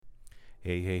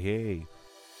Hey, hey, hey.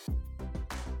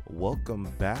 Welcome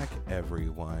back,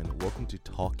 everyone. Welcome to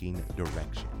Talking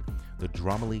Direction, the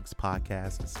Drama League's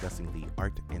podcast discussing the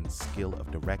art and skill of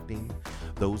directing,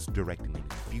 those directing in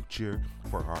the future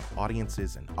for our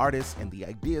audiences and artists, and the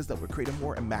ideas that would create a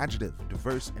more imaginative,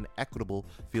 diverse, and equitable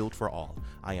field for all.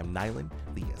 I am Nylan,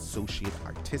 the Associate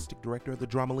Artistic Director of the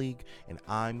Drama League, and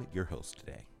I'm your host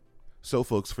today. So,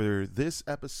 folks, for this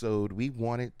episode, we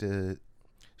wanted to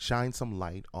shine some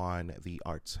light on the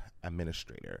arts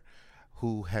administrator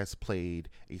who has played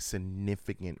a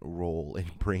significant role in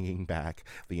bringing back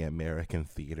the American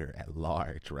theater at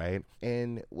large, right?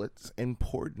 And what's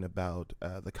important about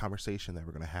the conversation that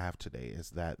we're going to have today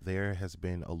is that there has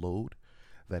been a load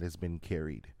that has been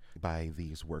carried by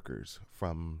these workers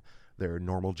from their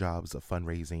normal jobs of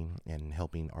fundraising and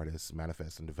helping artists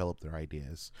manifest and develop their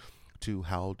ideas to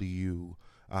how do you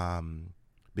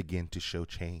begin to show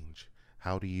change?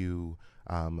 How do you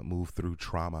move through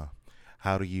trauma?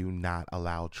 How do you not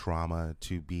allow trauma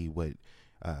to be what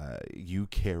you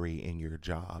carry in your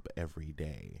job every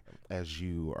day as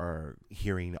you are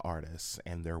hearing artists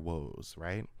and their woes,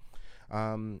 right?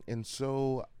 And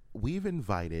so we've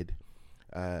invited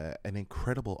an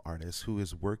incredible artist who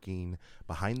is working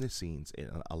behind the scenes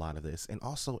in a lot of this and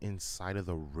also inside of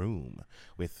the room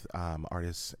with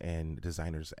artists and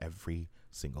designers every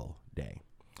single day.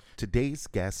 Today's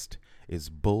guest is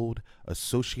bold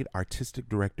Associate Artistic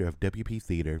Director of WP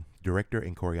Theater, Director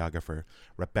and Choreographer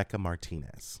Rebecca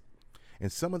Martinez.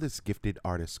 And some of this gifted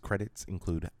artist's credits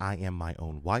include I Am My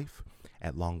Own Wife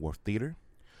at Long Wharf Theater,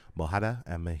 Mojada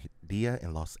and Medea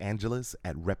in Los Angeles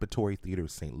at Repertory Theater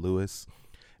of St. Louis,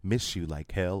 Miss You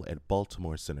Like Hell at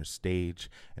Baltimore Center Stage,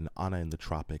 and Anna in the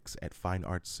Tropics at Fine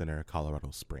Arts Center, Colorado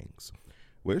Springs,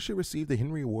 where she received the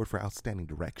Henry Award for Outstanding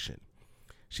Direction.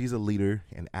 She's a leader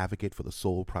and advocate for the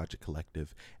Soul Project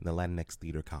Collective and the Latinx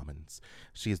Theater Commons.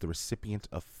 She is the recipient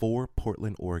of 4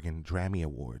 Portland, Oregon Drammy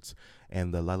Awards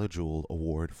and the Lila Jewell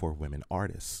Award for Women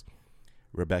Artists.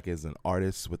 Rebecca is an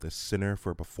artist with a Center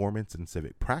for Performance and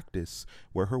Civic Practice,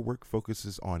 where her work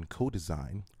focuses on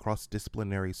co-design,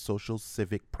 cross-disciplinary social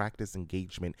civic practice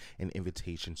engagement, and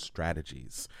invitation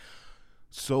strategies.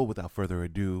 So without further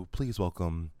ado, please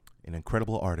welcome an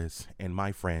incredible artist and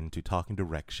my friend to Talking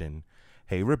Direction.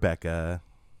 Hey, Rebecca.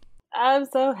 I'm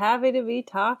so happy to be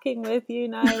talking with you,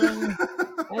 Nylan.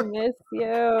 I miss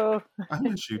you. I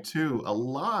miss you too. A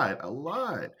lot.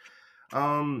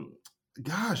 Um,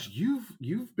 Gosh,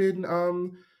 you've been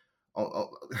I'm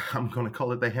going to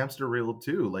call it the hamster wheel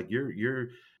too. Like you're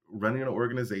running an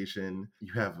organization.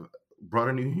 You have brought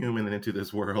a new human into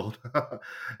this world,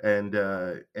 and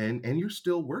you're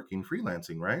still working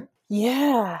freelancing, right?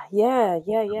 Yeah.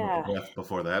 Breath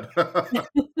before that.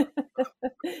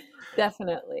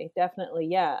 Definitely.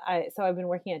 Yeah. So I've been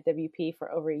working at WP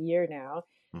for over a year now,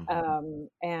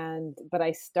 but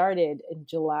I started in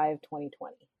July of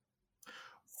 2020.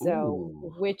 So,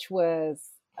 Ooh. which was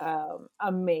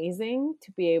amazing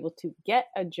to be able to get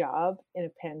a job in a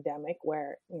pandemic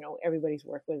where everybody's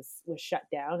work was shut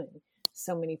down and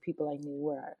so many people I knew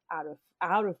were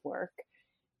out of work,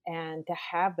 and to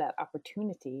have that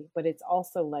opportunity. But it's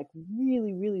also like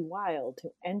really really wild to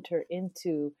enter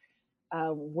into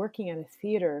working at a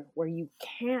theater where you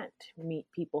can't meet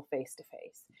people face to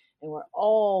face and where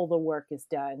all the work is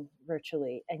done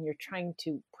virtually, and you're trying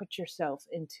to put yourself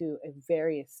into a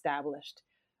very established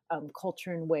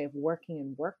culture and way of working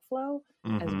and workflow,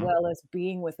 as well as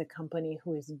being with a company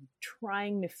who is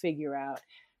trying to figure out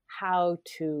how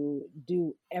to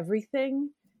do everything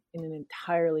in an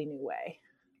entirely new way.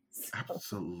 So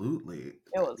Absolutely.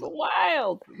 it was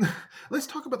wild. Let's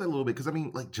talk about that a little bit because I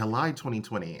mean, like July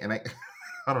 2020, and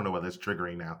I don't know why that's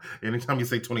triggering now. Anytime you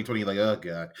say 2020, like, oh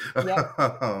god.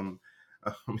 Yep.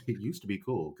 It used to be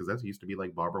cool because that used to be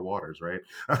like Barbara Waters, right?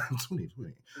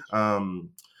 2020.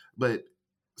 But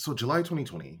so July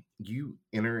 2020, you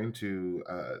enter into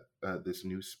this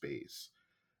new space,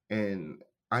 and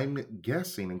I'm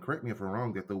guessing, and correct me if I'm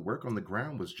wrong, that the work on the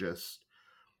ground was just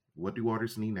what do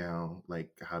artists need now? Like,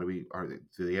 how do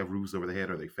do they have roofs over their head?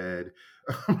 Are they fed?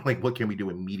 Like, what can we do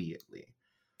immediately?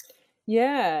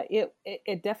 Yeah,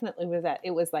 it definitely was that.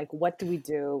 It was like, what do we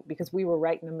do? Because we were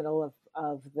right in the middle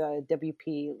of the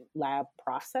WP lab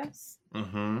process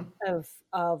Mm-hmm.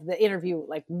 of the interview.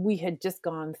 Like, we had just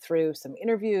gone through some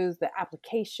interviews, the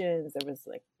applications. There was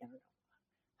like,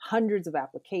 hundreds of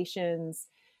applications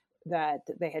that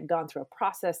they had gone through a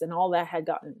process, and all that had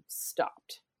gotten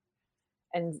stopped.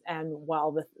 And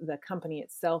while the company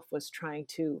itself was trying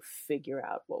to figure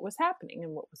out what was happening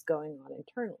and what was going on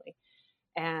internally,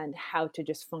 and how to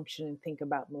just function and think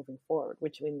about moving forward,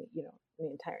 which the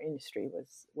entire industry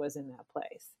was in that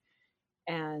place.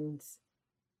 And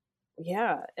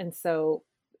yeah, and so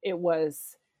it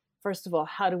was, first of all,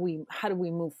 how do we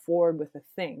move forward with the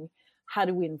thing? How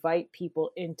do we invite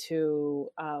people into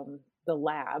the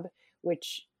lab?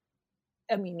 Which,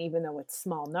 I mean, even though it's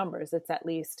small numbers, it's at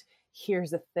least,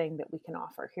 here's a thing that we can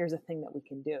offer. Here's a thing that we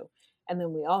can do. And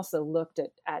then we also looked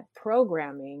at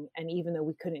programming. And even though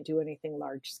we couldn't do anything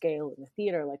large scale in the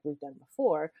theater like we've done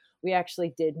before, we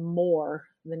actually did more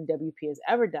than WP has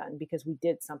ever done because we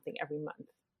did something every month.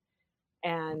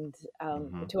 And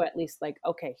Mm-hmm. to at least, like,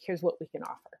 okay, here's what we can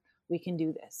offer. We can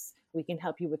do this. We can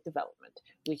help you with development.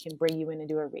 We can bring you in and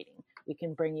do a reading. We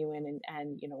can bring you in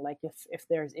and like, if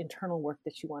there's internal work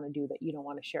that you want to do that you don't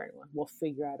want to share anyone, we'll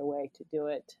figure out a way to do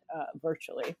it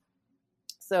virtually.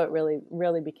 So it really,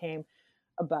 really became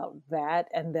about that.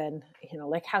 And then,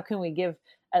 like, how can we give,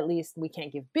 at least we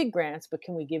can't give big grants, but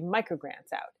can we give micro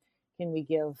grants out? Can we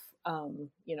give,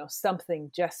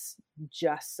 something just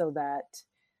so that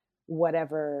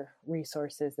whatever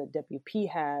resources that WP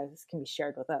has can be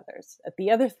shared with others.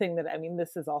 The other thing that, I mean,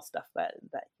 this is all stuff that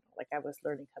like I was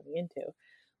learning coming into,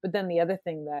 but then the other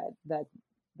thing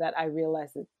that I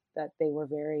realized that they were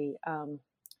very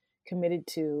committed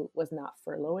to was not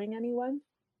furloughing anyone.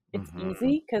 It's Mm-hmm.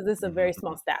 easy because it's a very Mm-hmm.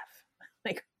 small staff.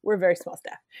 Like, we're a very small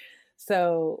staff.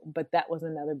 So, but that was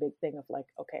another big thing of like,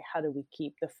 okay, how do we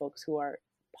keep the folks who are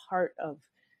part of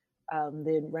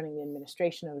the running the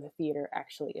administration of the theater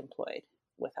actually employed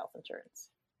with health insurance?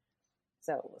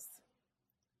 So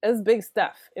it was big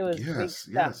stuff. It was big Yes,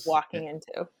 stuff yes. walking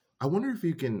into. I wonder if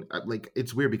you can like,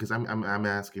 it's weird because I'm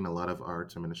asking a lot of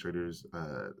arts administrators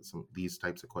some these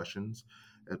types of questions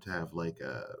to have like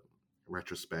a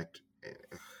retrospect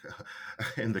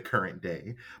in the current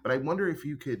day. But I wonder if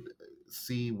you could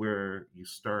see where you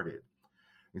started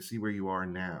and see where you are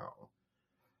now.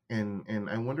 And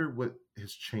I wonder what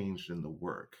has changed in the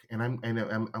work. And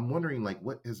I'm wondering, like,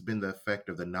 what has been the effect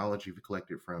of the knowledge you've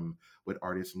collected from what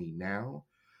artists need now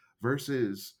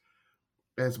versus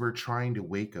as we're trying to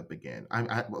wake up again.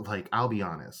 Like, I'll be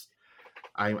honest.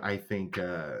 I think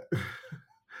I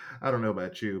don't know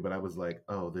about you, but I was like,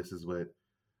 oh, this is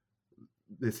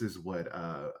what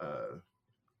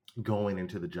going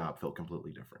into the job felt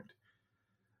completely different.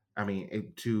 I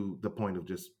mean, to the point of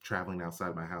just traveling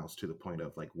outside my house, to the point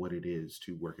of like what it is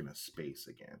to work in a space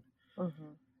again.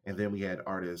 Mm-hmm. And then we had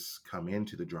artists come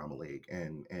into the Drama League,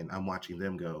 and I'm watching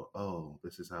them go, oh,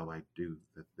 this is how I do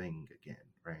the thing again,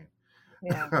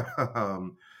 Yeah.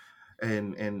 right?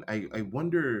 And I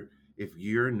wonder if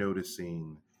you're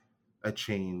noticing a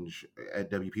change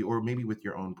at WP or maybe with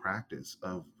your own practice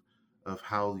of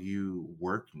how you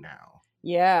work now.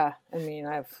 Yeah, I mean,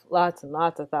 I have lots and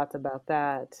lots of thoughts about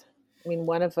that. I mean,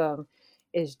 one of them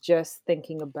is just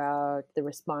thinking about the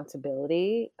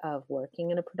responsibility of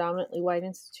working in a predominantly white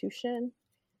institution.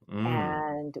 Mm,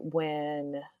 And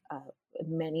when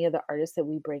many of the artists that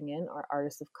we bring in are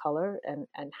artists of color, and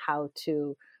how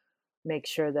to make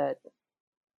sure that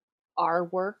our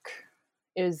work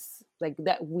is like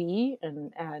that, we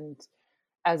and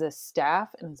as a staff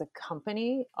and as a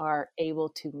company are able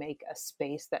to make a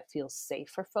space that feels safe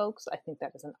for folks. I think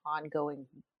that is an ongoing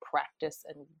practice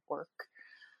and work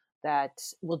that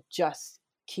will just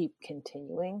keep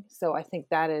continuing. So I think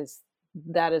that is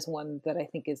one that I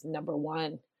think is number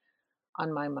one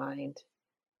on my mind.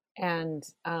 And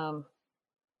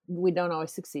we don't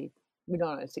always succeed. We don't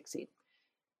always succeed.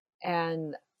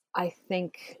 And I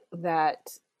think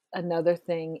that another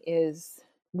thing is,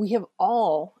 we have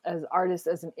all, as artists,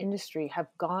 as an industry, have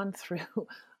gone through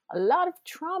a lot of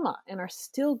trauma and are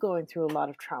still going through a lot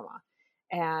of trauma.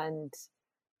 And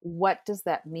what does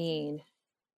that mean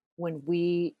when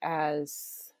we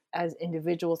as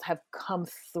individuals have come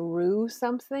through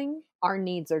something? Our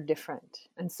needs are different,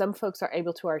 and some folks are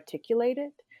able to articulate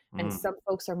it, and mm, some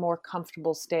folks are more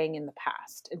comfortable staying in the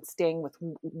past and staying with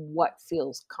what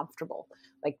feels comfortable.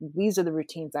 Like, these are the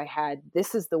routines I had,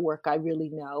 this is the work I really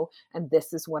know, and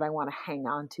this is what I want to hang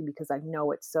on to because I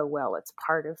know it so well, it's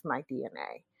part of my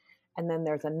DNA. And then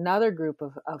there's another group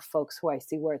of folks who I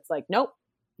see where it's like, nope,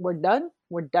 we're done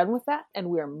with that, and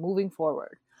we are moving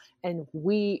forward. And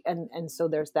so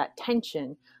there's that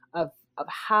tension of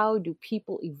how do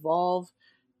people evolve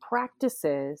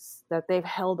practices that they've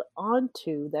held on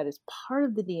to, that is part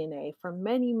of the DNA for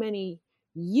many, many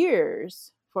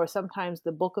years, for sometimes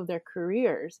the bulk of their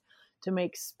careers, to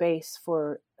make space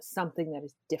for something that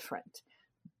is different,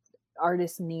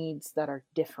 artist needs that are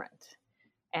different.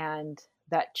 And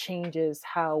that changes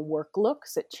how work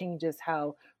looks, it changes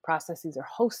how processes are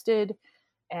hosted,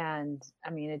 and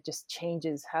I mean, it just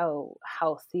changes how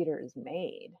theater is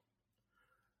made.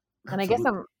 And I guess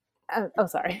absolutely. oh,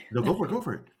 sorry. No, go for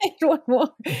One more.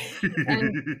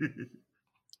 And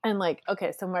it. like,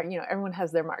 okay, so everyone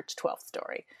has their March 12th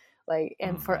story. Like,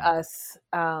 and for Mhm. us,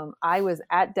 I was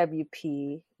at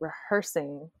WP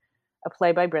rehearsing a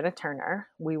play by Brenna Turner.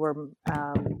 We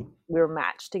were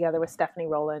matched together with Stephanie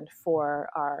Rowland for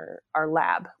our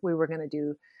lab. We were going to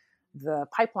do the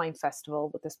Pipeline Festival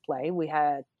with this play. We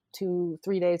had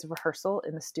 2-3 days of rehearsal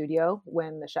in the studio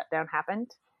when the shutdown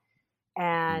happened.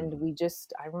 And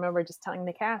Mm. I remember just telling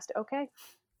the cast, okay,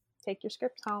 take your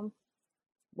scripts home.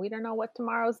 We don't know what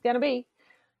tomorrow's going to be.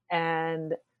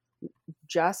 And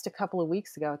just a couple of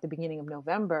weeks ago, at the beginning of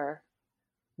November,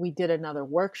 we did another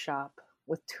workshop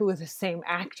with two of the same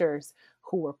actors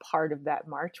who were part of that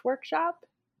March workshop.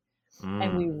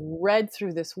 And we Mm. read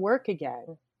through this work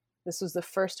again. This was the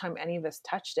first time any of us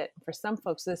touched it. For some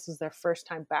folks, this was their first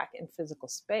time back in physical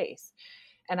space.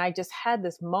 And I just had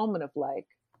this moment of like,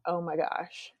 oh my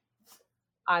gosh,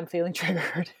 I'm feeling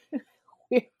triggered.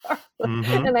 Mhm.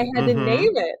 And I had to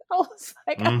name Mhm. it. I was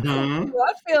like, Mhm.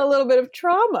 I feel a little bit of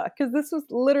trauma because this was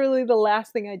literally the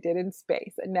last thing I did in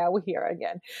space. And now we're here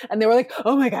again. And they were like,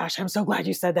 oh my gosh, I'm so glad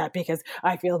you said that because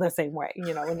I feel the same way.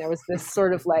 And there was this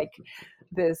sort of like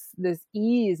this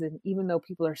ease. And even though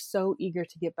people are so eager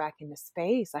to get back into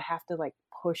space, I have to like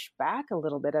push back a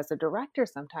little bit as a director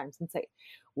sometimes and say,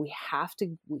 we have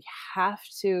to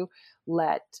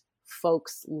let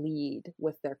folks lead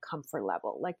with their comfort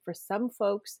level. Like for some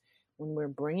folks, when we're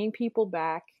bringing people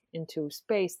back into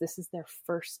space, this is their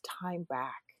first time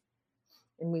back.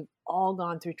 And we've all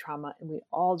gone through trauma and we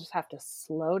all just have to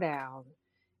slow down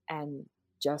and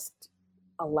just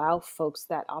allow folks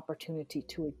that opportunity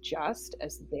to adjust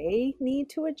as they need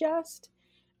to adjust.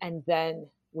 And then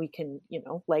we can,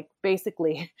 like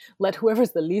basically let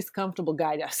whoever's the least comfortable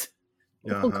guide us.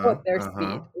 We'll go Uh-huh. at their Uh-huh.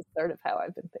 speed is sort of how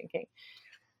I've been thinking.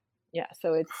 Yeah,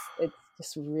 so it's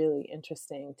just really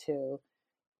interesting to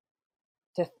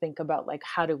think about like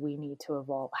how do we need to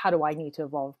evolve, how do I need to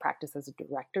evolve practice as a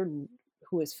director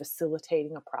who is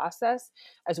facilitating a process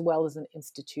as well as an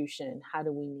institution. How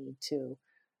do we need to,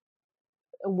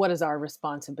 what is our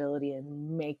responsibility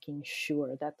in making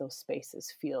sure that those spaces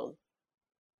feel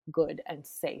good and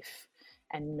safe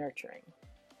and nurturing.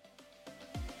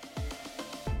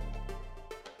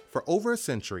 For over a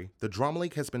century, the Drama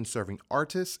League has been serving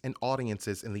artists and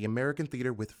audiences in the American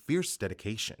theater with fierce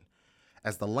dedication.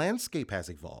 As the landscape has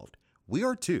evolved, we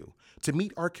are too, to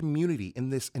meet our community in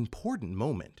this important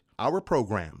moment. Our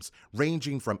programs,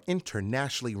 ranging from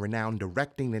internationally renowned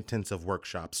directing intensive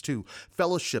workshops to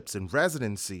fellowships and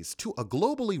residencies to a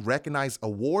globally recognized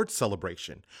award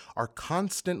celebration, are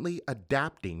constantly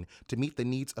adapting to meet the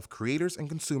needs of creators and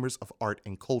consumers of art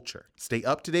and culture. Stay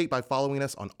up to date by following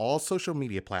us on all social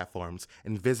media platforms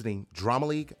and visiting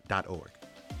dramaleague.org.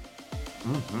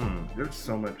 There's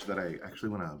so much that I actually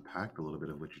want to unpack a little bit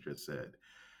of what you just said.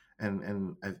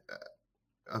 And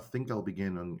I think I'll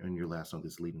begin on your last note,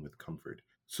 this leading with comfort.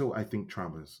 So I think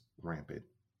trauma's rampant,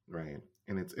 right?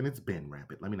 And it's been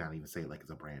rampant. Let me not even say it like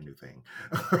it's a brand new thing.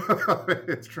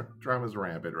 Trauma's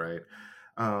rampant, right?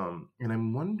 And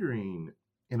I'm wondering,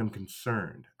 and I'm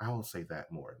concerned. I'll say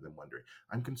that more than wondering.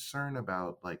 I'm concerned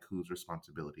about like whose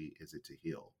responsibility is it to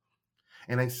heal?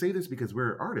 And I say this because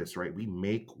we're artists, right? We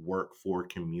make work for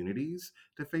communities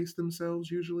to face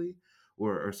themselves usually,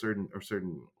 or certain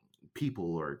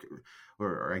people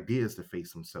or ideas to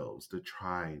face themselves to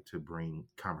try to bring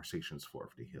conversations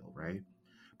forth to heal, right?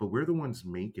 But we're the ones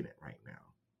making it right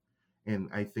now. And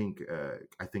I think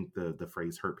the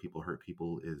phrase hurt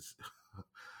people is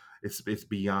it's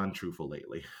beyond truthful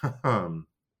lately. And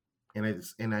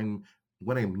I'm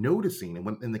what I'm noticing and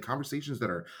when in the conversations that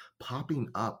are popping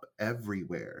up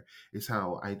everywhere is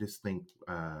how I just think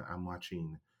I'm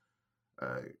watching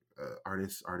uh,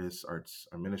 arts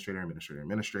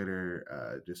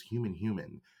administrator, just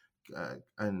human,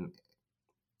 and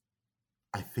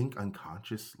I think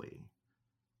unconsciously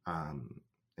um,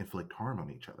 inflict harm on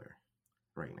each other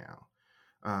right now.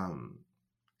 Um,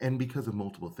 and because of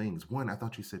multiple things. One, I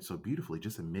thought you said so beautifully,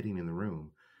 just admitting in the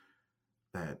room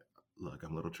that look,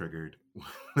 I'm a little triggered.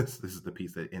 This is the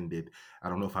piece that ended. I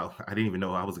don't know if I didn't even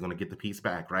know I was going to get the piece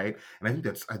back, right? And I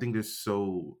think that's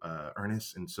so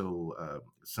earnest and so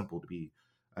simple to be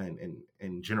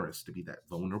and generous to be that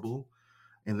vulnerable.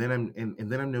 And then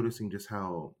I'm noticing just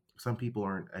how some people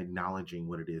aren't acknowledging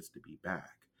what it is to be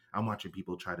back. I'm watching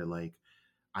people try to like,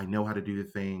 I know how to do the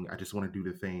thing. I just want to do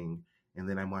the thing, and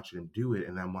then I'm watching them do it,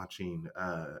 and I'm watching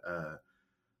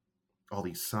all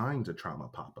these signs of trauma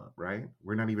pop up, right?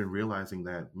 We're not even realizing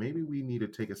that maybe we need to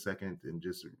take a second and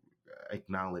just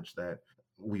acknowledge that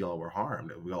we all were harmed,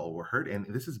 that we all were hurt. And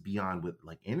this is beyond what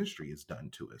like industry has done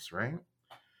to us, right?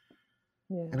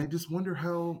 Yeah. And I just wonder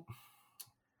how,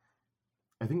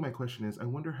 I think my question is, I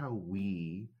wonder how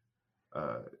we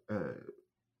uh, uh,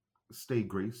 stay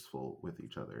graceful with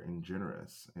each other and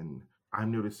generous. And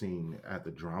I'm noticing at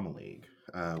the Drama League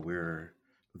where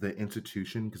the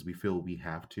institution, because we feel we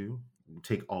have to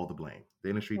take all the blame. The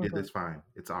industry did Hmm. this fine.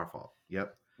 It's our fault.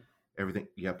 Yep. Everything.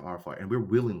 Yep. Our fault. And we're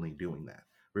willingly doing that.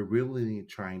 We're willingly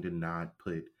trying to not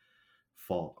put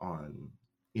fault on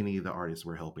any of the artists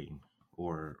we're helping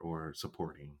or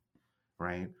supporting,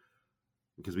 right?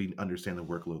 Because we understand the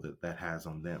workload that has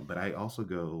on them. But I also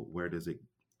go, where does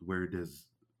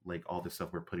like all this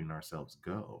stuff we're putting ourselves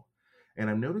go? And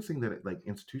I'm noticing that like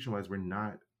institution wise, we're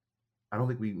not, I don't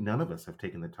think none of us have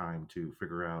taken the time to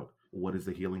figure out what is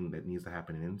the healing that needs to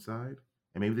happen inside.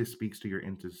 And maybe this speaks to your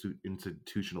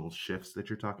institutional shifts that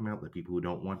you're talking about, like people who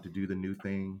don't want to do the new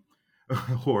thing,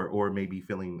 or maybe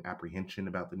feeling apprehension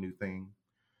about the new thing.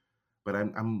 But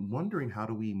I'm wondering, how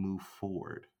do we move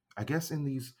forward? I guess in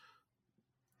these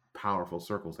powerful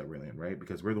circles that we're in, right?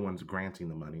 Because we're the ones granting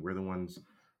the money, we're the ones Hmm.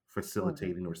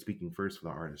 facilitating or speaking first for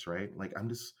the artist, right? Like, I'm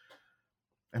just,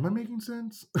 am I making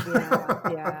sense? Yeah,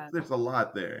 yeah. There's a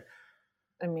lot there.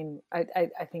 I mean, I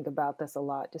think about this a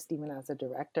lot, just even as a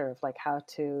director, of like how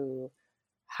to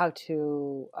how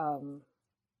to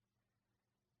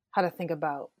think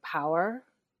about power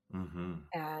Mm-hmm.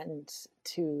 and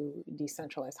to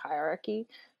decentralize hierarchy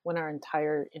when our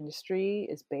entire industry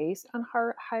is based on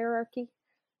hierarchy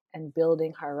and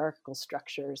building hierarchical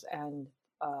structures and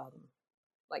um,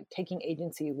 like taking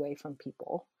agency away from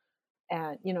people.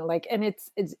 And like, and it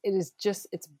is just,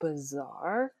 it's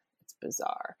bizarre. It's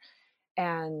bizarre.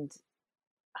 And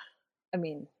I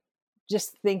mean,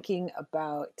 just thinking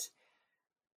about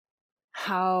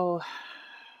how,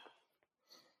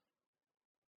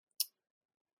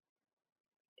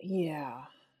 yeah.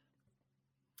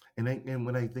 And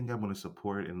what I think I want to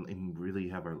support and really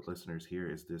have our listeners hear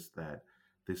is this, that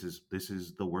this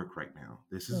is the work right now.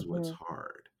 This is what's Hmm.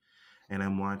 hard. And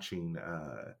I'm watching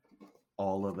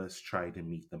all of us try to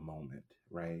meet the moment,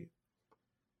 right?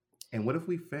 And what if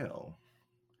we fail?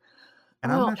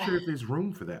 And I'm Well, not sure if there's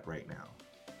room for that right now.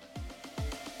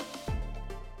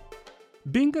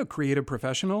 Being a creative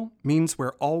professional means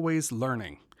we're always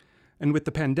learning. And with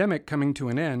the pandemic coming to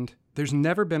an end, there's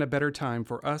never been a better time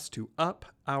for us to up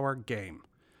our game.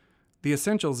 The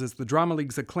Essentials is the Drama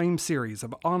League's acclaimed series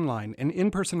of online and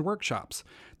in-person workshops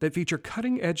that feature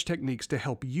cutting-edge techniques to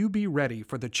help you be ready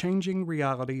for the changing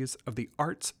realities of the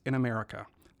arts in America.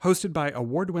 Hosted by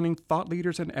award-winning thought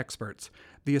leaders and experts,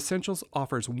 The Essentials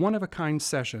offers one-of-a-kind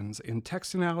sessions in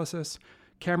text analysis,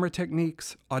 camera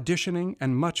techniques, auditioning,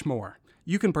 and much more.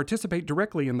 You can participate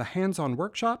directly in the hands-on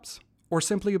workshops or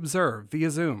simply observe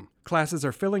via Zoom. Classes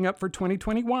are filling up for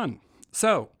 2021.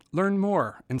 So, learn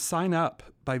more and sign up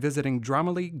by visiting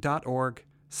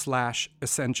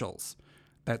dramaleague.org/essentials.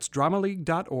 That's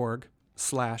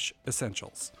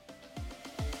dramaleague.org/essentials.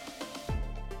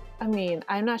 I mean,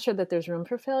 I'm not sure that there's room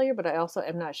for failure, but I also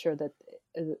am not sure that,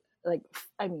 like,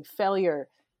 I mean, failure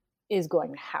is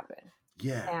going to happen.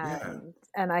 Yeah, yeah.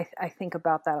 And I think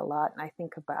about that a lot. And I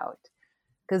think about,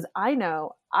 because I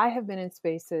know I have been in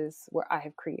spaces where I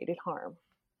have created harm,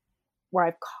 where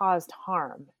I've caused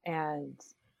harm. And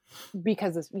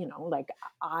because of, like,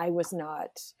 I was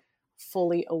not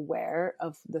fully aware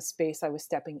of the space I was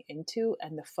stepping into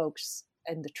and the folks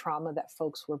and the trauma that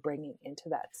folks were bringing into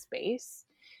that space.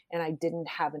 And I didn't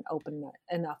have an open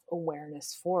enough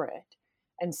awareness for it.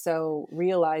 And so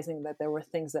realizing that there were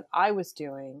things that I was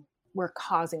doing were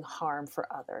causing harm for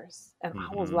others. And I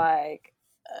was Mm-hmm. like,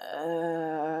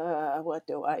 what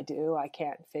do? I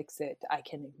can't fix it. I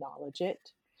can acknowledge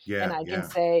it. And Yeah, I can yeah.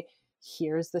 say,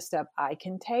 here's the step I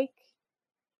can take.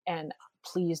 And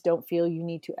please don't feel you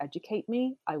need to educate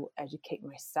me. I will educate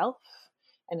myself.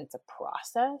 And it's a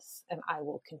process. And I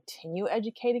will continue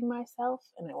educating myself.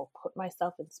 And I will put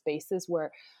myself in spaces where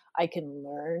I can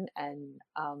learn and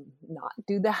not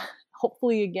do that,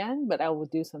 hopefully again, but I will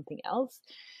do something else.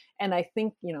 And I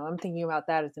think, I'm thinking about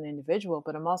that as an individual,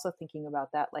 but I'm also thinking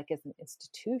about that like as an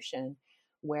institution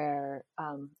where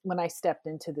when I stepped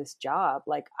into this job,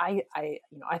 like I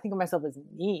think of myself as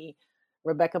me,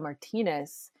 Rebecca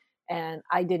Martinez, and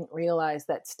I didn't realize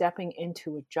that stepping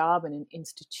into a job in an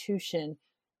institution,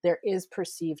 there is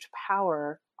perceived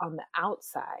power on the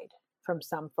outside from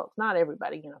some folks, not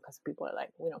everybody, because people are like,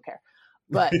 we don't care,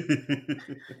 but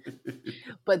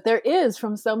but there is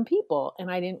from some people, and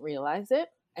I didn't realize it.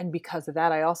 And because of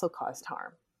that, I also caused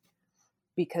harm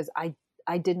because I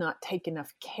did not take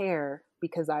enough care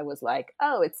because I was like,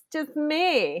 oh, it's just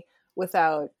me,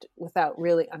 without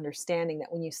really understanding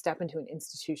that when you step into an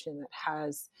institution that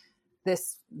has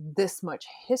this much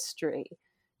history,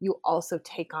 you also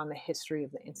take on the history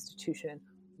of the institution,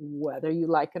 whether you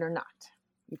like it or not.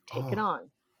 You take it on.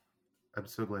 I'm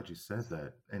so glad you said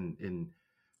that. And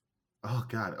oh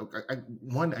God,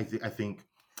 I think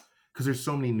because there's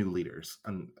so many new leaders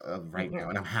right now,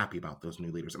 and I'm happy about those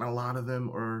new leaders, and a lot of them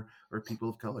are people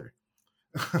of color.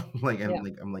 I'm like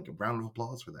a round of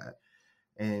applause for that.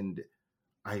 And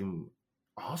I'm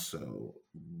also,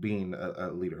 being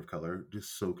a leader of color,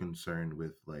 just so concerned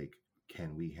with like,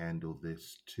 can we handle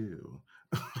this too?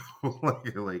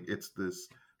 like it's this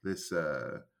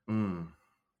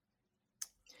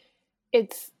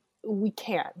It's we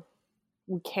can.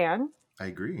 I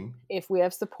agree. If we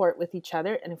have support with each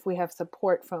other, and if we have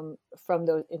support from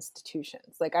those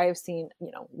institutions. Like I have seen,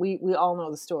 we all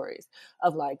know the stories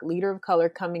of like leader of color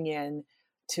coming in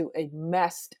to a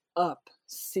messed up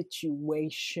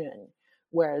situation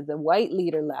where the white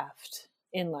leader left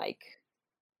in like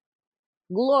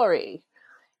glory,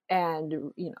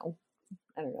 and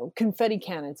I don't know, confetti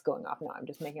cannons going off. No, I'm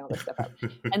just making all this stuff up.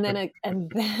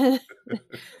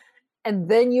 And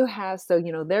then you have, so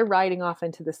they're riding off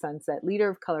into the sunset. Leader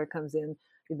of color comes in.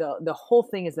 The whole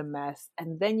thing is a mess.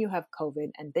 And then you have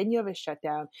COVID, and then you have a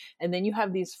shutdown, and then you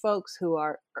have these folks who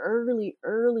are early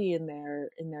in their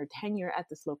tenure at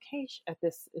this location, at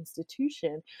this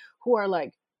institution, who are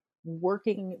like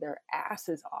working their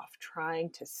asses off trying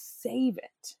to save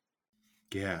it.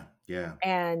 Yeah.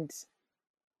 And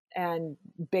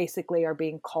basically are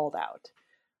being called out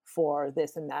for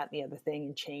this and that and the other thing,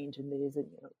 and change, and these, and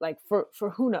like for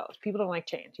who knows, people don't like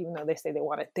change, even though they say they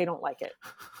want it, they don't like it.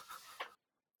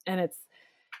 And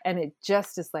it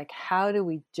just is like, how do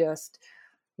we just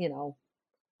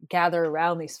gather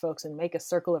around these folks and make a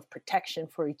circle of protection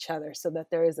for each other, so that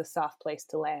there is a soft place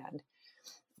to land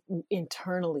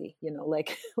internally,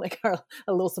 like a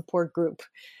little support group,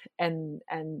 and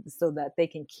so that they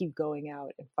can keep going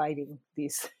out and fighting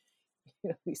these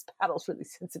these battles for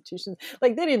these institutions.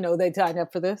 Like, they didn't know they signed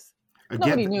up for this.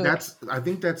 Nobody knew. I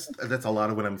think that's a lot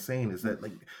of what I'm saying, is that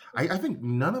like I think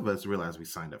none of us realized we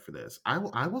signed up for this. I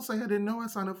will say I didn't know I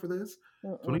signed up for this.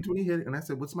 2020 hit, and I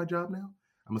said, what's my job now?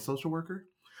 I'm a social worker.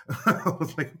 I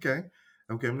was like, okay,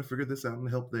 I'm gonna figure this out and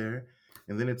help there.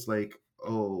 And then it's like,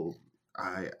 oh,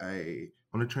 I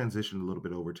want to transition a little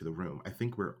bit over to the room. I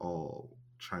think we're all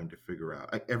trying to figure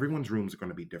out, like, everyone's rooms are going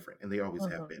to be different, and they always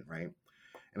have been, right?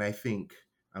 And I think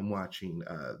I'm watching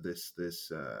this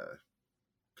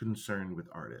concern with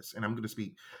artists, and I'm going to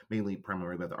speak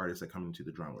primarily about the artists that come into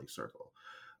the Drama League circle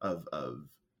of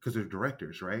because they're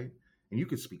directors, right? And you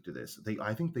could speak to this.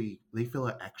 I think they feel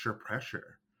an extra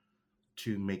pressure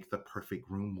to make the perfect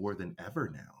room more than ever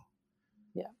now.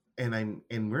 Yeah.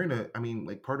 And we're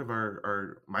like, part of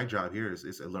my job here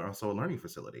is also a learning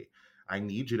facility. I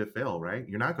need you to fail, right?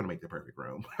 You're not going to make the perfect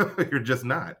room. You're just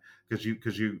not, because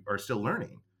you are still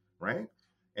learning, right?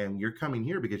 And you're coming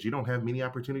here because you don't have many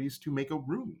opportunities to make a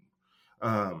room.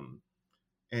 But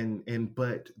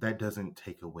that doesn't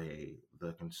take away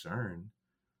the concern,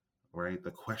 right?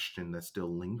 The question that's still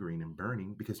lingering and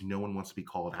burning, because no one wants to be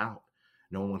called out.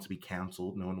 No one wants to be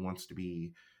canceled. No one wants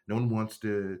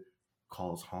to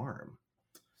cause harm.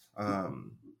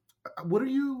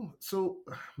 So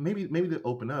maybe to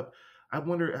open up, I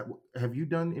wonder, have you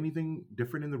done anything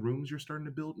different in the rooms you're starting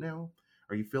to build now?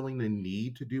 Are you feeling the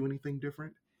need to do anything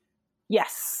different?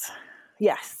 Yes.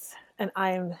 And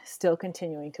I am still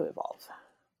continuing to evolve.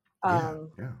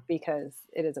 Because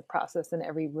it is a process, and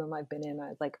every room I've been in, I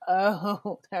was like,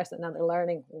 oh, there's another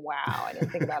learning. Wow, I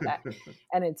didn't think about that.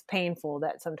 And it's painful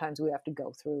that sometimes we have to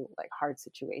go through like hard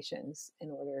situations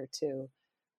in order to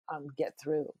get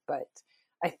through. But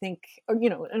I think,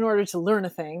 in order to learn a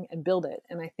thing and build it.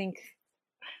 And I think,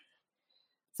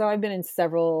 so I've been in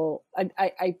several,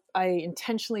 I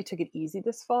intentionally took it easy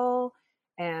this fall.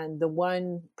 And the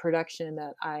one production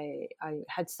that I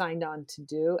had signed on to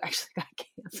do actually got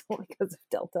canceled because of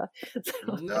Delta. So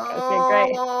I was like,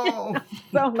 okay, great.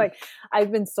 So I'm like,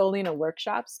 I've been solely in a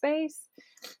workshop space,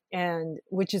 and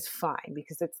which is fine,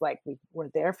 because it's like we're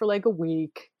there for like a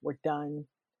week, we're done,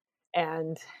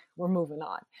 and we're moving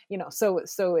on. So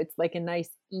it's like a nice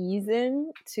ease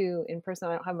in person.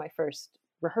 I don't have my first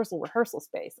rehearsal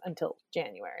space until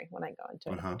January, when I go into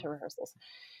rehearsals.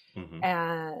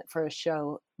 And for a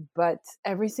show, but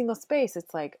every single space,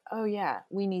 it's like, oh yeah,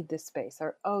 we need this space,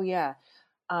 or oh yeah,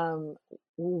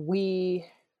 we,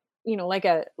 like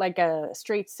a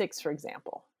straight six, for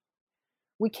example,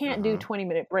 we can't do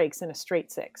 20-minute breaks in a straight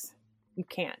six. You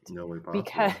can't. No way possible.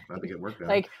 Because not to get work done.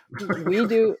 Like we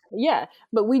do,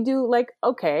 but we do, like,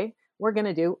 okay, we're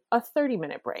gonna do a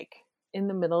 30-minute break in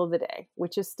the middle of the day,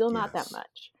 which is still not that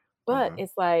much. But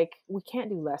it's like, we can't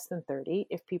do less than 30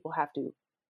 if people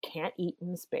can't eat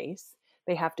in the space.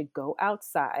 They have to go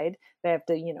outside. They have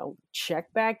to,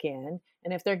 check back in.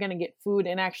 And if they're going to get food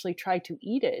and actually try to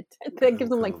eat it, that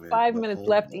gives them like COVID, 5 minutes whole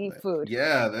left to eat moment. food.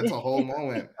 Yeah, that's a whole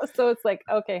moment. So it's like,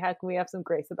 okay, how can we have some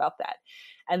grace about that?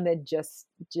 And then just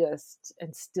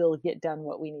and still get done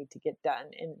what we need to get done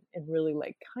in really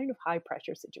like kind of high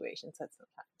pressure situations at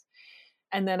sometimes.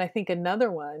 And then I think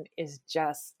another one is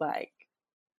just like,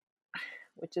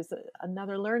 which is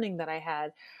another learning that I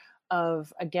had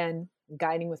of, again,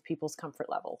 guiding with people's comfort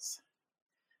levels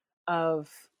of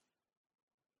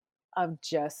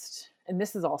just, and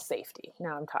this is all safety.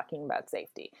 Now I'm talking about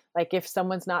safety. Like, if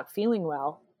someone's not feeling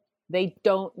well, they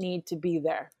don't need to be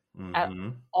there at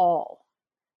all.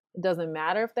 It doesn't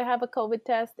matter if they have a COVID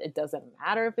test. It doesn't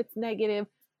matter if it's negative.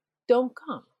 Don't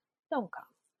come. Don't come.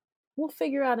 We'll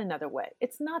figure out another way.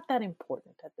 It's not that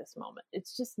important at this moment.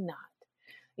 It's just not.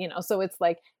 So it's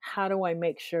like, how do I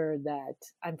make sure that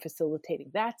I'm facilitating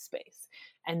that space?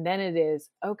 And then it is,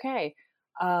 okay,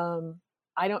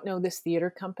 I don't know this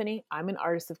theater company. I'm an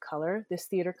artist of color. This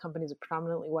theater company is a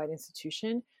predominantly white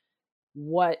institution.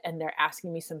 And they're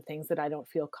asking me some things that I don't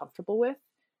feel comfortable with.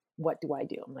 What do I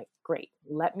do? I'm like, great.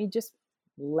 Let me just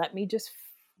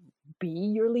be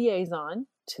your liaison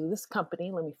to this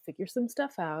company. Let me figure some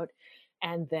stuff out,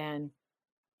 and then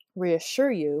reassure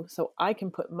you so I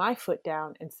can put my foot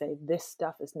down and say, this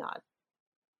stuff is not,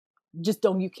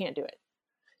 you can't do it.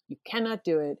 You cannot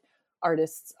do it.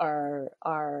 Artists are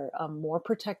more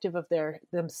protective of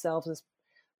themselves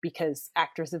because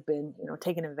actors have been,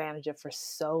 taken advantage of for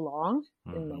so long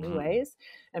in many ways,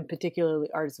 and particularly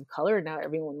artists of color. Now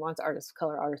everyone wants artists of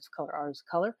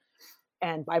color,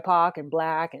 and BIPOC and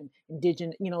Black and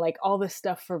Indigenous, like all this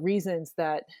stuff for reasons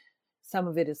that some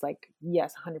of it is like,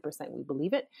 yes, 100% we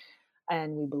believe it,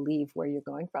 and we believe where you're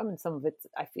going from, and some of it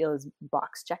I feel is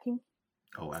box checking.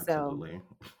 Oh, absolutely.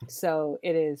 So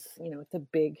it is, it's a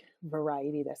big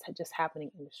variety that's just happening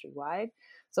industry wide.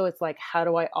 So it's like, how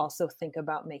do I also think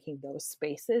about making those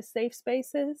spaces safe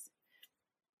spaces?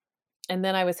 And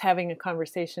then I was having a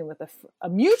conversation with a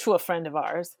mutual friend of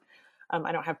ours.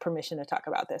 I don't have permission to talk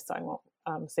about this, so I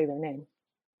won't say their name.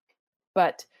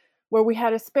 But where we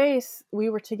had a space, we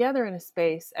were together in a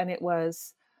space, and it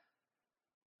was,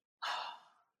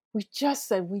 we just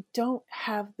said, we don't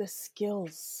have the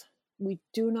skills. We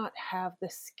do not have the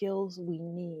skills we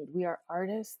need. We are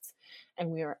artists,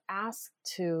 and we are asked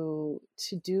to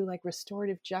do like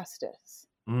restorative justice.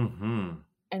 And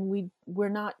we're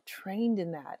not trained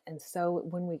in that. And so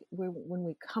when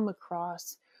we come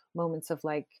across moments of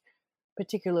like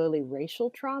particularly racial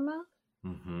trauma,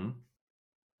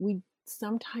 we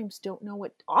sometimes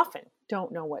often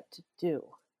don't know what to do.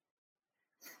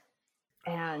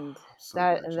 And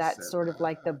that's sort of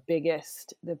like the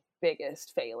biggest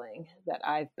failing that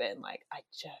I've been like, I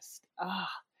just,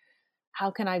 how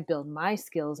can I build my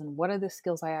skills, and what are the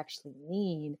skills I actually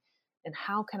need? And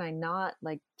how can I not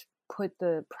like put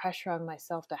the pressure on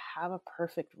myself to have a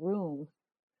perfect room,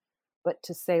 but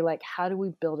to say like, how do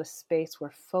we build a space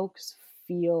where folks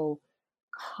feel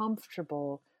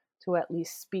comfortable to at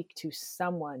least speak to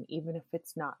someone, even if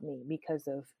it's not me, because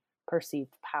of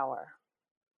perceived power?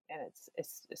 And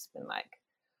it's been like,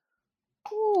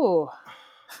 ooh.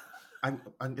 I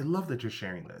love that you're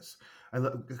sharing this. I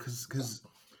love because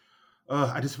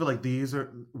I just feel like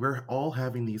we're all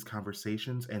having these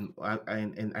conversations, and I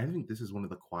think this is one of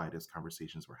the quietest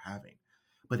conversations we're having,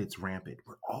 but it's rampant.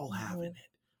 We're all having it,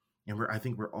 and I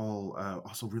think we're all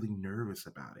also really nervous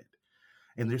about it.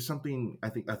 And there's something I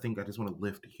think I just want to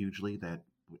lift hugely, that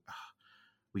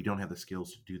we don't have the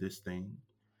skills to do this thing.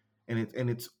 And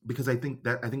it's because I think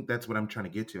that's what I'm trying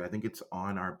to get to. I think it's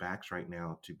on our backs right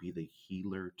now to be the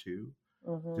healer too,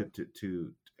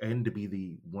 to be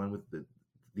the one with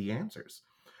the answers.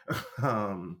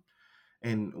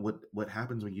 And what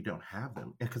happens when you don't have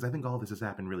them? Because I think all this has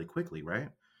happened really quickly, right?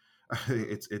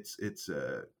 It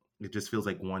just feels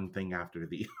like one thing after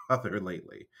the other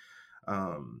lately,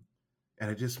 and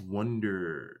I just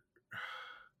wonder.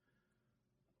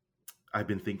 I've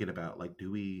been thinking about like,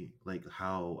 do we like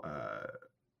how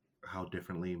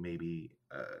differently maybe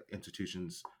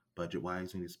institutions budget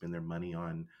wise need to spend their money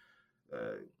on.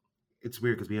 It's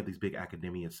weird because we have these big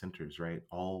academia centers, right,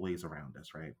 always around us,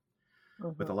 right?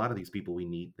 With a lot of these people we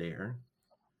need there,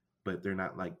 but they're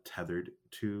not like tethered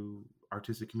to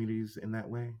artistic communities in that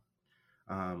way,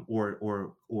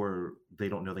 or they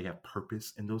don't know they have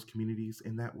purpose in those communities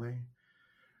in that way.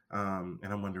 And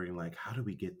I'm wondering, like, how do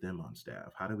we get them on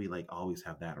staff? How do we like always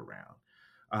have that around?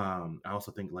 I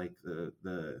also think like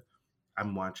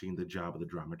I'm watching the job of the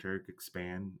dramaturg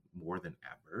expand more than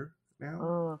ever,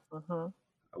 now,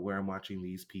 where I'm watching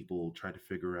these people try to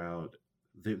figure out.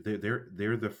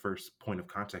 They're the first point of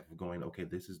contact of going, okay,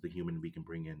 this is the human we can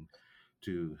bring in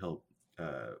to help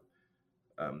uh,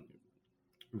 um,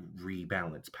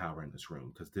 rebalance power in this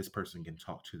room, because this person can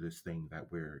talk to this thing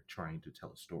that we're trying to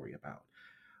tell a story about.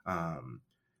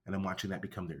 And I'm watching that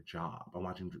become their job. I'm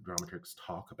watching dramaturgs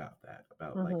talk about that,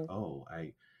 about like, oh,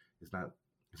 it's not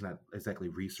exactly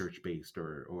research based,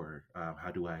 or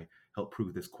how do I help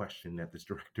prove this question that this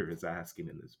director is asking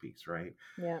in this piece, right?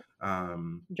 Yeah.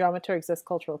 Dramaturgs as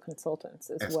cultural consultants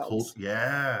as well.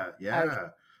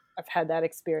 I've had that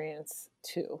experience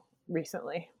too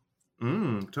recently.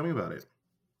 Tell me about it.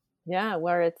 Yeah,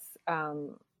 where it's, a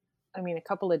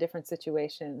couple of different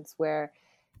situations where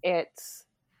it's,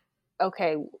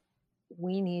 okay,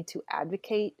 we need to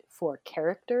advocate for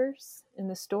characters in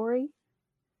the story,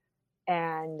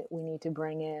 and we need to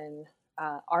bring in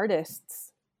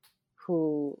artists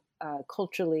who are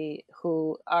culturally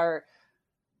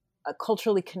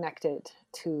connected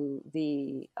to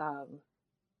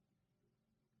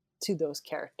to those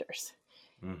characters,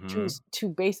 to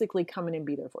basically come in and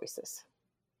be their voices.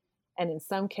 And in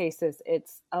some cases,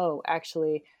 it's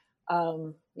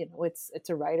it's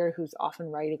a writer who's often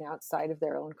writing outside of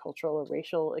their own cultural or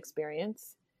racial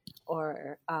experience,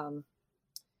 or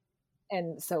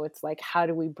and so it's like, how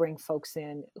do we bring folks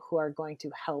in who are going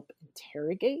to help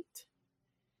interrogate?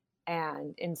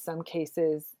 And in some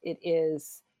cases, it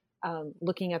is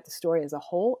looking at the story as a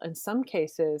whole. In some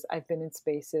cases, I've been in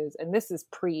spaces, and this is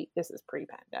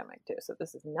pre-pandemic too, so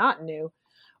this is not new,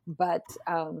 but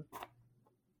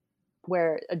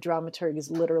where a dramaturg is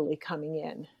literally coming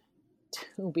in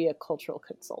to be a cultural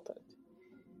consultant.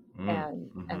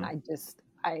 And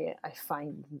I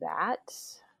find that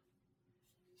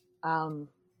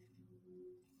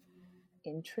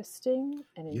interesting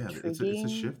and intriguing.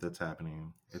 It's a shift that's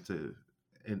happening.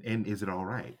 And is it all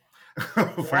right?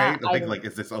 Right? I think, like,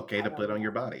 is this okay to put on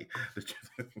your body to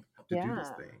do this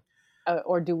thing?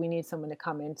 Or do we need someone to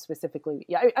come in specifically?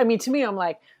 Yeah, to me, I'm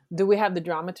like, do we have the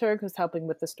dramaturg who's helping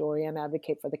with the story and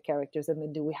advocate for the characters, and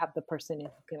then do we have the person who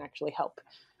can actually help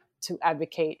to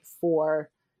advocate for,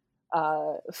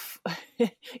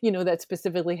 that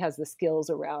specifically has the skills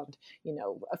around,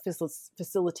 a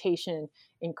facilitation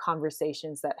in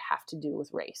conversations that have to do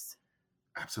with race.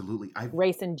 Absolutely,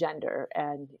 race and gender,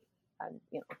 and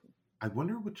I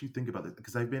wonder what you think about this,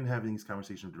 because I've been having these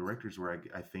conversations with directors where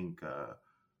I think.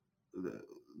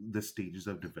 The stages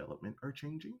of development are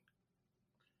changing,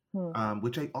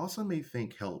 which I also may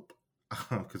think help,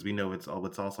 because we know what's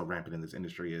also rampant in this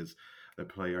industry is the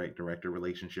playwright director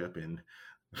relationship, and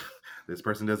this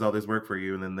person does all this work for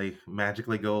you and then they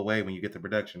magically go away when you get to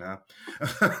production, huh?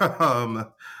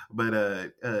 But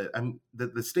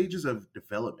the stages of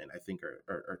development, I think,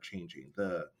 are changing.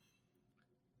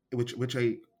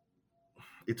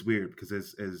 It's weird because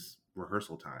as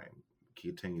rehearsal time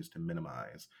continues to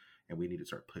minimize, and we need to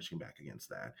start pushing back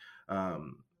against that.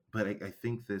 But I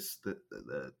think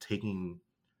the taking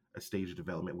a stage of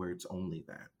development where it's only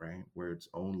that, right? Where it's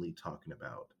only talking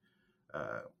about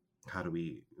how do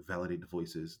we validate the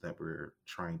voices that we're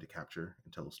trying to capture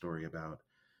and tell a story about?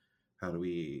 How do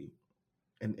we,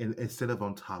 and instead of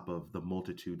on top of the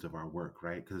multitudes of our work,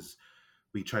 right? Because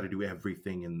we try to do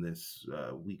everything in this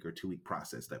week or 2 week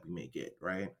process that we may get,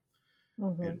 right?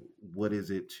 And what is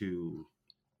it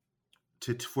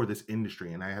for this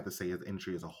industry, and I have to say, as the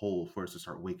industry as a whole, for us to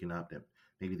start waking up that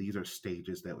maybe these are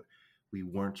stages that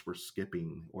we're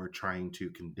skipping or trying to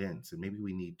condense, and maybe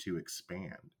we need to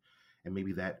expand, and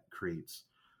maybe that creates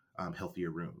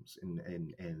healthier rooms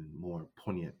and more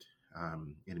poignant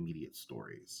and immediate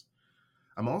stories.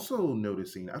 I'm also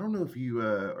noticing, I don't know if you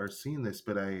are seeing this,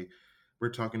 but we're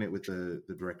talking it with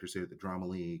the directors here at the Drama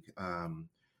League,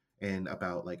 and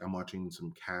about, like, I've been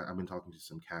talking to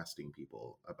some casting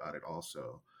people about it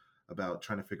also, about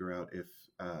trying to figure out if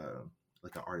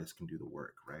like an artist can do the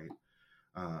work, right?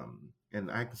 And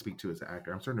I can speak to as an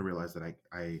actor, I'm starting to realize that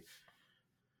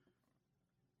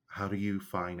how do you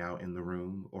find out in the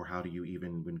room, or how do you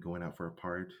even, when going out for a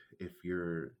part, if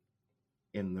you're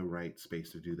in the right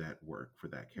space to do that work for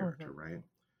that character, right?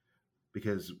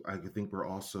 Because I think we're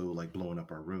also, like, blowing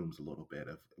up our rooms a little bit,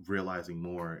 of realizing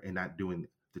more and not doing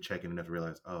the check-in enough to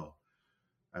realize, oh,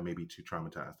 I may be too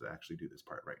traumatized to actually do this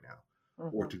part right now,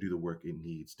 or to do the work it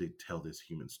needs to tell this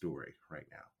human story right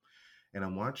now. And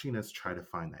I'm watching us try to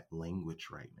find that language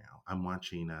right now. I'm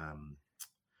watching,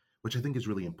 which I think is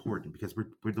really important, because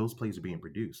where those plays are being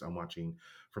produced, I'm watching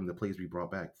from the plays we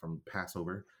brought back from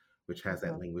Passover, which has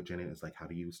that language in it. It's like, how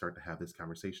do you start to have this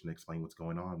conversation to explain what's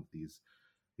going on with these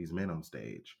men on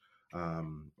stage?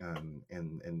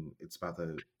 And it's about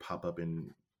to pop up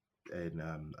in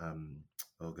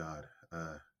oh God,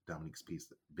 Dominique's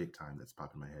piece, Big Time, that's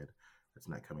popping in my head. That's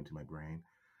not coming to my brain.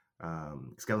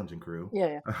 Skeleton Crew.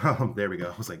 Yeah. There we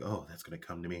go. I was like, oh, that's gonna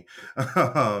come to me.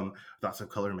 Thoughts of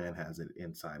Color Man has it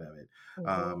inside of it.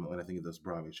 When I think of those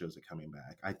Broadway shows that are coming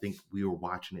back, I think we were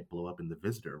watching it blow up in The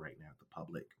Visitor right now at the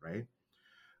public, right?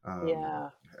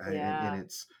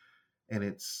 And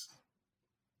it's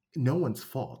no one's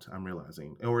fault, I'm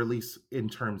realizing, or at least in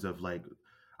terms of like,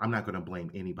 I'm not going to blame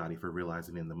anybody for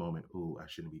realizing in the moment, oh, I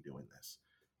shouldn't be doing this.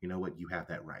 You know what? You have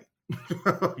that right.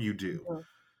 You do.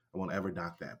 I won't ever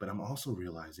knock that. But I'm also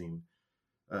realizing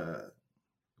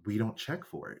we don't check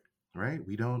for it, right?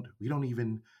 We don't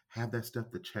even have that stuff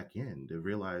to check in to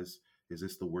realize, is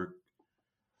this the work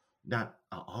not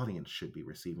an audience should be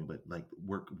receiving, but like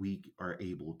work we are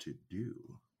able to do?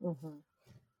 Mm-hmm.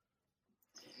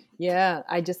 Yeah,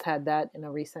 I just had that in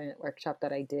a recent workshop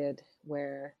that I did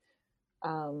where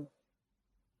one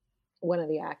of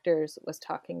the actors was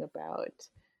talking about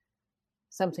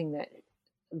something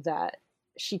that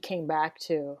she came back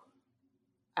to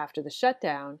after the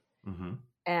shutdown. Mm-hmm.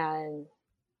 And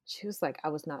she was like, I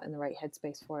was not in the right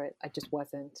headspace for it. I just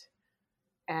wasn't.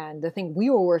 And the thing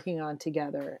we were working on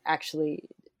together actually,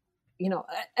 you know,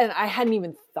 and I hadn't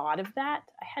even thought of that.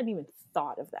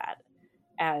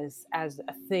 As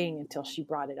a thing until she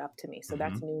brought it up to me. So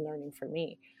that's new learning for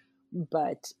me.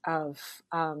 But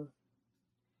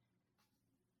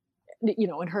you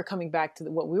know, and her coming back to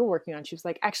what we were working on, she was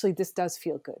like, actually, this does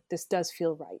feel good. This does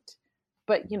feel right.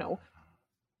 But, you know,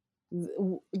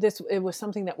 it was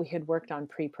something that we had worked on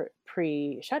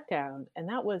pre shutdown. And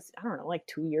that was, I don't know, like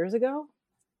 2 years ago.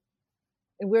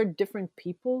 And we're different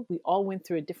people. We all went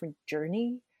through a different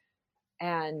journey.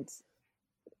 And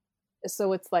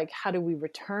so it's like, how do we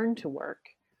return to work?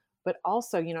 But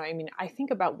also, you know, I mean, I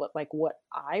think about what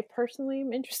I personally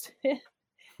am interested in.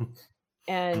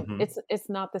 And it's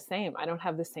not the same. I don't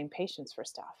have the same patience for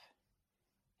stuff.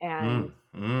 And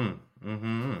and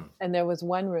there was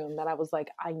one room that I was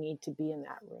like, I need to be in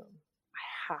that room.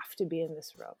 I have to be in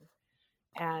this room.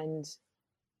 And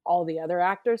all the other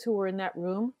actors who were in that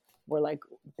room were like,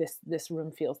 this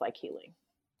room feels like healing.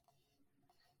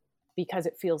 Because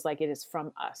it feels like it is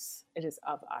from us. It is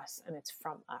of us, and it's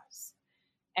from us.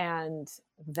 And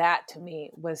that to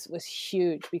me was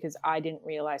huge, because I didn't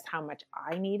realize how much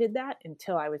I needed that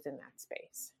until I was in that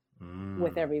space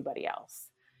with everybody else.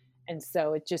 And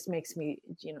so it just makes me,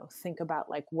 you know, think about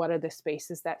like, what are the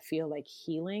spaces that feel like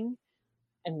healing,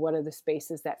 and what are the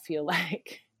spaces that feel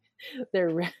like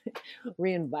they're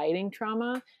re-inviting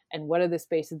trauma, and what are the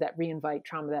spaces that re-invite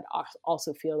trauma that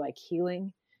also feel like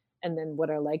healing. And then what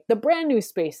are like the brand new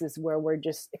spaces where we're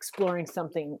just exploring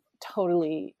something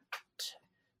totally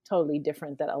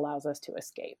different that allows us to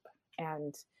escape.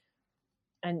 And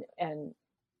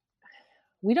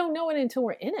we don't know it until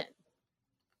we're in it.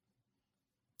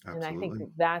 Absolutely. And I think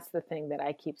that's the thing that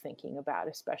I keep thinking about,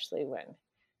 especially when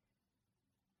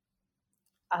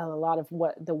a lot of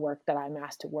what the work that I'm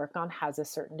asked to work on has a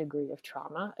certain degree of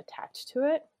trauma attached to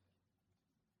it.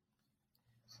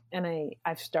 And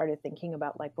I've started thinking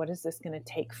about like, what is this going to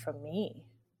take from me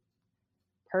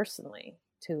personally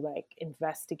to like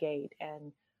investigate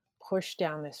and push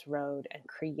down this road and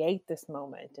create this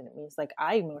moment. And it means like,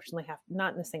 I emotionally have,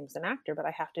 not in the same as an actor, but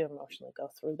I have to emotionally go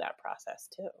through that process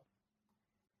too.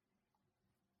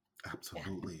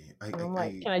 Absolutely. I'm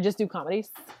like, can I just do comedies?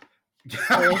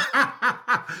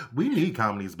 We need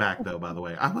comedies back though, by the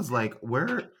way. I was like,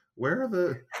 where are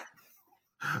the...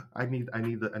 I need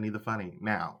the funny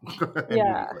now.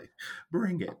 Yeah.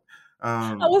 Bring it.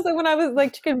 I was like, when I was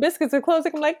like, Chicken Biscuits are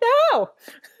closing, I'm like, no.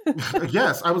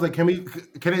 Yes, I was like, can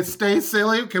it stay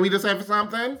silly? Can we just have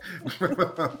something?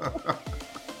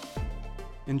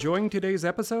 Enjoying today's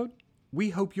episode? We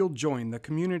hope you'll join the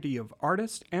community of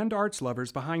artists and arts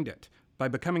lovers behind it by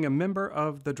becoming a member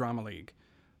of the Drama League.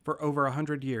 For over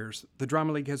 100 years, the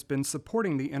Drama League has been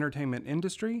supporting the entertainment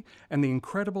industry and the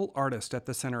incredible artist at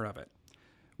the center of it.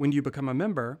 When you become a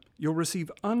member, you'll receive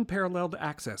unparalleled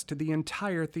access to the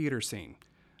entire theater scene,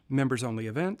 members-only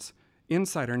events,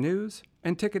 insider news,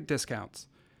 and ticket discounts.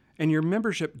 And your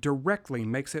membership directly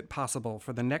makes it possible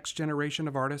for the next generation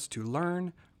of artists to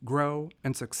learn, grow,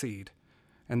 and succeed.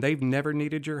 And they've never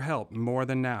needed your help more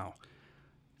than now.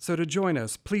 So to join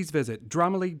us, please visit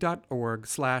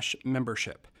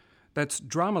dramaleague.org/membership. That's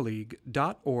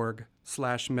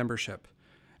dramaleague.org/membership.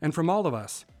 And from all of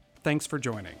us, thanks for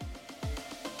joining.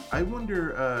 I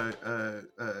wonder,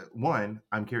 one,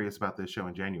 I'm curious about this show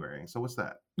in January. So what's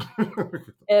that?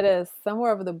 It is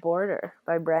Somewhere Over the Border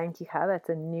by Brian Quijada. It's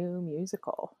a new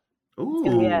musical. It's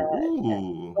going to be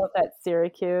Ooh. both at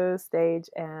Syracuse Stage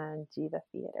and Jiva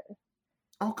Theater.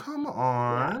 Oh, come Yeah,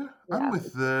 on. I'm yeah,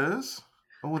 with this.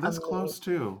 Oh, well, that's amazing. close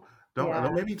too. Don't Yeah,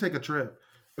 maybe take a trip.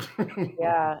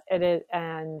 yeah, it is,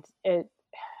 and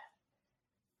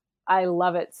I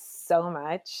love it so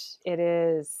much. It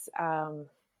is,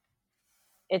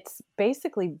 it's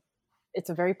basically, it's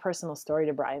a very personal story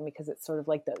to Brian because it's sort of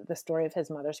like the story of his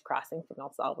mother's crossing from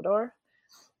El Salvador,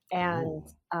 and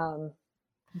Oh.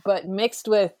 but mixed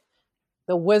with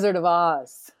the Wizard of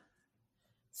Oz.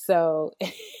 So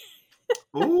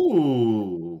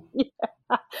Ooh.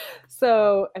 yeah.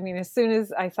 So I mean, as soon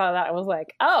as I saw that, I was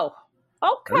like, oh,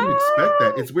 I didn't expect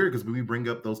that. okay. It's weird because when we bring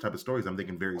up those type of stories, I'm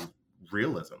thinking very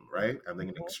realism, right? I'm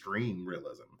thinking Hmm. extreme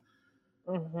realism.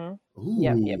 Hmm.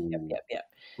 Yep, yep, yep, Ooh. yep, yep.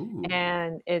 Ooh.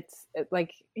 And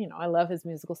like, I love his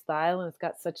musical style, and it's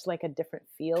got such like a different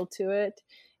feel to it.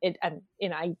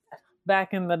 I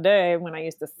back in the day when I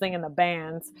used to sing in the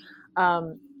bands,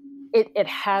 um, it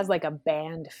has like a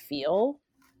band feel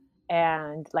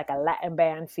and like a Latin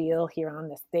band feel here on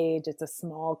the stage. It's a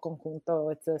small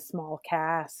conjunto, it's a small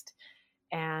cast,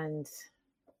 and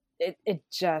it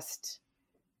just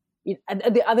and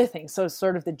the other thing, so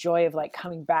sort of the joy of like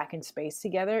coming back in space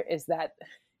together is that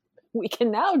we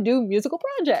can now do musical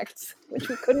projects, which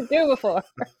we couldn't do before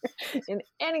in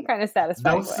any kind of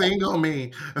satisfying Don't way. sing on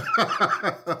me.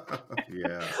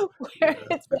 Yeah. Where Yeah.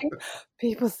 it's like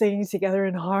people singing together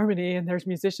in harmony, and there's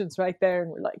musicians right there,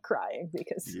 and we're like crying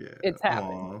because Yeah. it's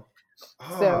happened. Aw.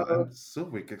 Oh, So I'm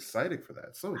so excited for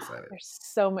that. So excited. there's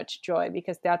so much joy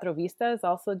because Teatro Vista is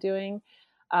also doing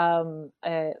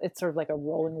it's sort of like a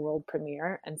rolling world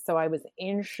premiere, and so I was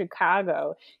in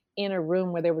Chicago in a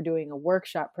room where they were doing a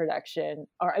workshop production,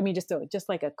 or I mean just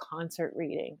like a concert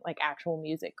reading, like actual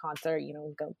music concert,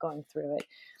 going through it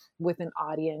with an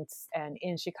audience, and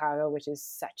in Chicago, which is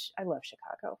such, I love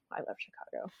Chicago,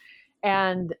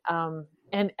 and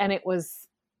it was,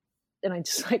 and I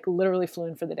just like literally flew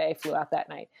in for the day, flew out that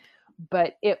night,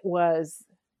 but it was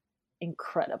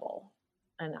incredible.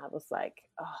 And I was like,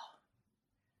 oh,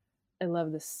 I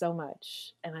love this so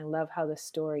much. And I love how the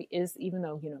story is, even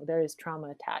though, there is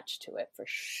trauma attached to it for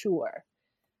sure,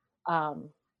 um,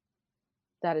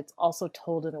 that it's also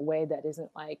told in a way that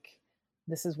isn't like,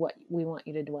 this is what we want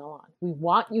you to dwell on. We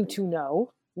want you to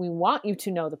know. We want you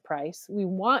to know the price. We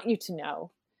want you to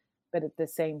know. But at the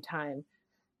same time,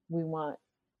 we want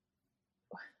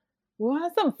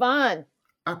some fun.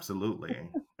 Absolutely.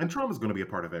 And trauma is going to be a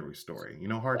part of every story.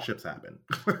 Yeah. Hardships happen.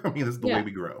 I mean, this is the way Yeah.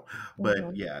 we grow. But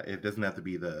Mm-hmm. yeah, it doesn't have to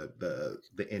be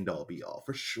the end all be all.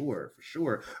 For sure. For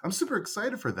sure. I'm super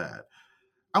excited for that.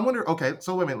 I wonder, okay,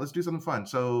 so wait a minute, let's do something fun.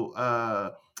 So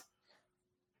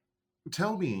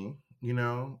tell me,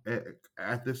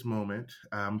 at this moment,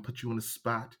 put you on the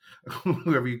spot,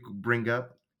 whoever you bring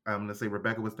up, I'm going to say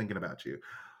Rebecca was thinking about you.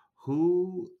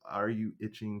 Who are you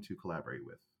itching to collaborate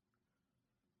with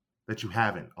that you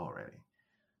haven't already?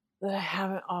 That I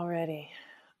haven't already.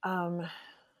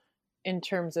 In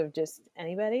terms of just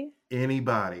anybody?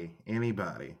 Anybody.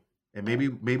 And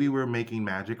maybe we're making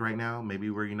magic right now. Maybe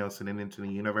we're, sending into the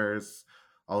universe.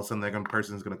 All of a sudden that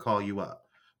person's going to call you up.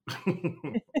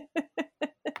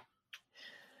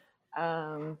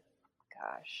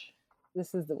 Gosh,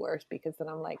 this is the worst because then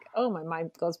I'm like, oh, my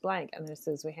mind goes blank. And then as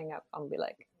soon as we hang up, I'll be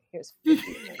like, here's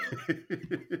 50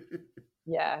 names.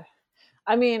 Yeah.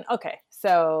 I mean, okay.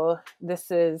 So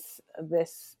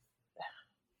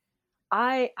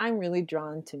I'm really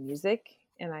drawn to music,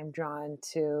 and I'm drawn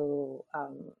to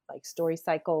like story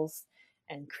cycles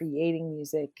and creating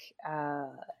music,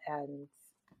 and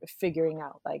figuring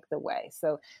out like the way.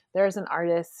 So there's an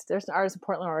artist in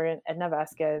Portland, Oregon, Edna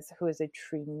Vasquez, who is a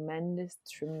tremendous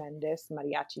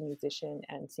mariachi musician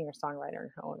and singer-songwriter in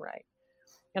her own right.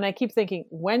 And I keep thinking,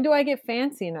 when do I get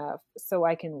fancy enough so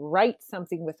I can write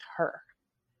something with her?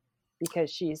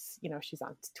 Because she's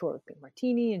on tour with Pink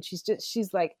Martini, and she's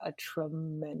like a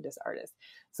tremendous artist.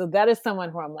 So that is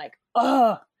someone who I'm like,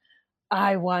 oh,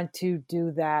 I want to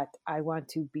do that. I want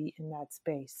to be in that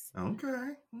space.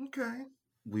 Okay.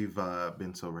 We've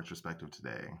been so retrospective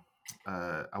today.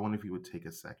 I wonder if you would take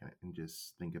a second and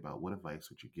just think about what advice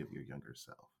would you give your younger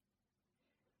self?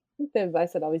 I think the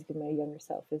advice I'd always give my younger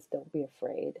self is don't be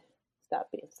afraid.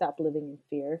 Stop living in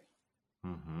fear.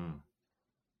 Mm-hmm.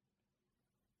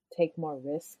 Take more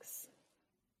risks,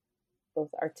 both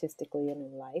artistically and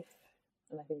in life.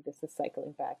 And I think this is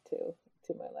cycling back to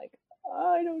my like,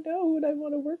 I don't know what I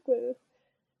want to work with.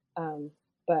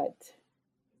 But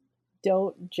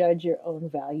don't judge your own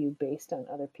value based on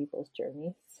other people's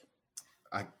journeys.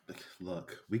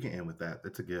 Look, we can end with that.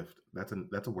 That's a gift. That's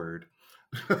a word.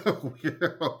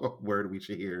 Word we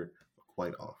should hear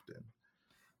quite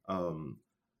often.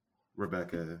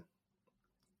 Rebecca,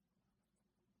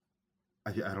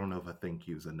 I don't know if a thank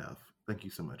you is enough. Thank you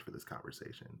so much for this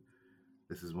conversation.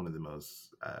 This is one of the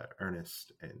most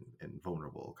earnest and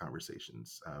vulnerable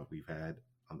conversations we've had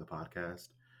on the podcast.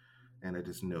 And I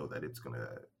just know that it's going to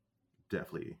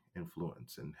definitely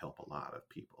influence and help a lot of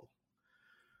people.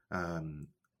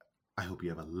 I hope you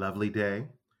have a lovely day.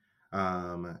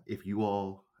 If you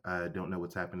all don't know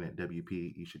what's happening at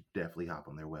WP, you should definitely hop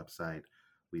on their website.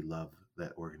 We love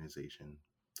that organization.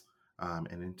 And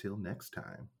until next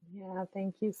time. Yeah,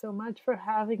 thank you so much for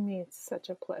having me. It's such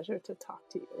a pleasure to talk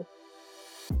to you.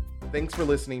 Thanks for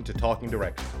listening to Talking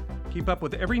Direction. Keep up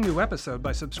with every new episode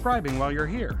by subscribing while you're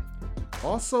here.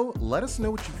 Also, let us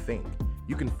know what you think.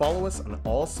 You can follow us on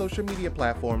all social media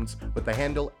platforms with the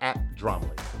handle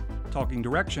 @DramaLeague. Talking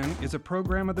Direction is a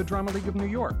program of the Drama League of New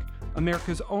York,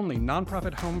 America's only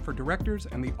nonprofit home for directors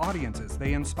and the audiences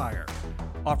they inspire,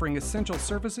 offering essential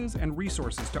services and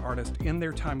resources to artists in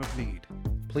their time of need.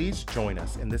 Please join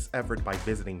us in this effort by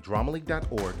visiting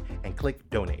dramaleague.org and click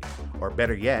donate, or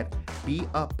better yet, be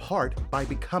a part by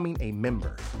becoming a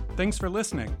member. Thanks for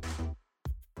listening.